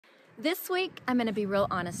This week, I'm going to be real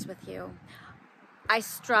honest with you. I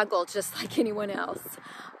struggle just like anyone else.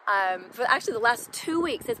 For actually the last 2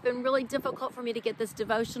 weeks, it's been really difficult for me to get this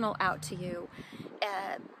devotional out to you.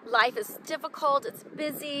 Life is difficult, it's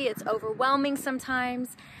busy, it's overwhelming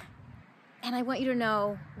sometimes. And I want you to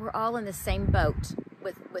know we're all in the same boat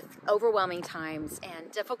with overwhelming times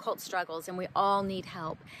and difficult struggles, and we all need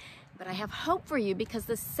help. But I have hope for you because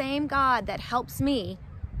the same God that helps me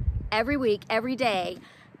every week, every day,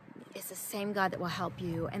 is the same God that will help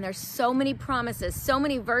you. And there's so many promises, so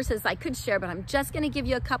many verses I could share, but I'm just going to give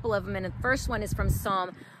you a couple of them. And the first one is from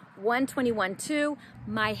Psalm 121:2.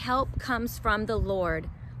 My help comes from the Lord,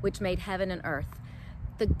 which made heaven and earth.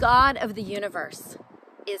 The God of the universe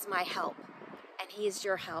is my help, and he is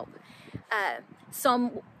your help.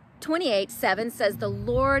 Psalm 28:7 says, the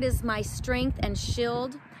Lord is my strength and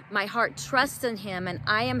shield. My heart trusts in him, and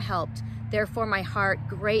I am helped. Therefore my heart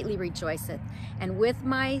greatly rejoiceth, and with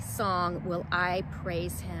my song will I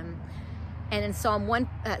praise him. And in Psalm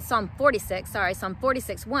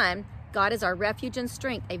 46:1, God is our refuge and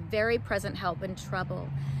strength, a very present help in trouble.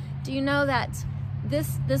 Do you know that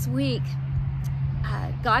this week,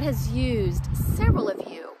 God has used several of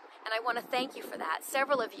you, and I want to thank you for that,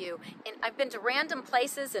 several of you. And I've been to random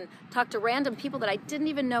places and talked to random people that I didn't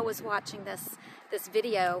even know was watching this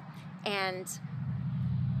video, and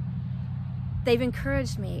they've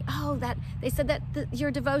encouraged me. They said that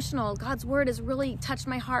your devotional, God's word, has really touched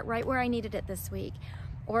my heart right where I needed it this week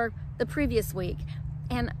or the previous week.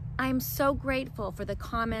 And I'm so grateful for the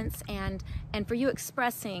comments and for you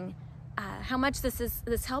expressing how much this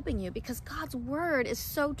is helping you, because God's word is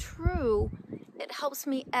so true. It helps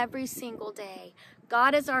me every single day.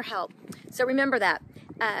 God is our help. So remember that.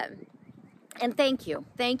 And thank you.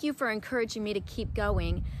 Thank you for encouraging me to keep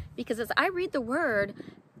going, because as I read the word,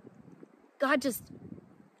 God just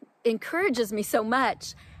encourages me so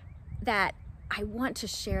much that I want to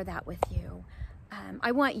share that with you.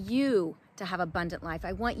 I want you to have abundant life.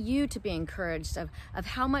 I want you to be encouraged of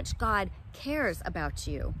how much God cares about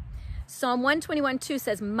you. Psalm 121:2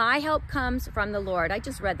 says, my help comes from the Lord. I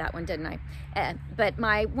just read that one, didn't I? But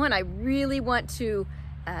my one I really want to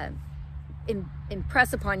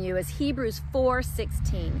impress upon you is Hebrews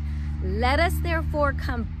 4:16. Let us therefore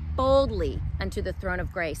come boldly unto the throne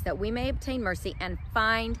of grace, that we may obtain mercy and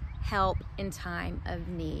find help in time of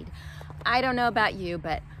need. I don't know about you,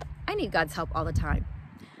 but I need God's help all the time.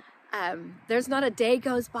 There's not a day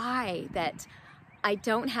goes by that I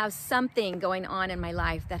don't have something going on in my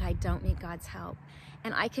life that I don't need God's help.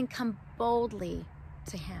 And I can come boldly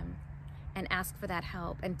to him and ask for that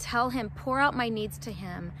help and tell him, pour out my needs to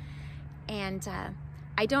him. And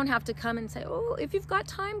I don't have to come and say, oh, if you've got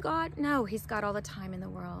time, God. No, he's got all the time in the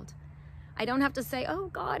world. I don't have to say, oh,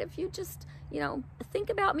 God, if you just,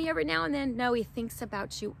 think about me every now and then. No, he thinks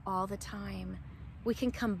about you all the time. We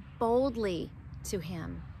can come boldly to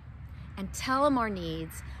him and tell him our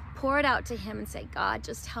needs, pour it out to him and say, God,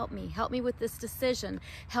 just help me. Help me with this decision.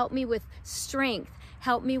 Help me with strength.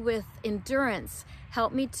 Help me with endurance.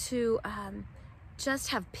 Help me to just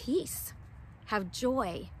have peace, have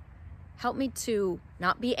joy. Help me to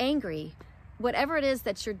not be angry. Whatever it is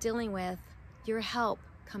that you're dealing with, your help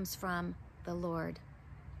comes from the Lord.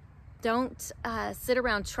 Don't sit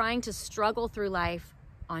around trying to struggle through life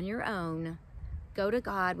on your own. Go to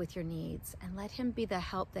God with your needs and let him be the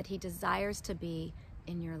help that he desires to be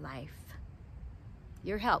in your life.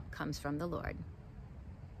 Your help comes from the Lord.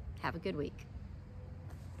 Have a good week.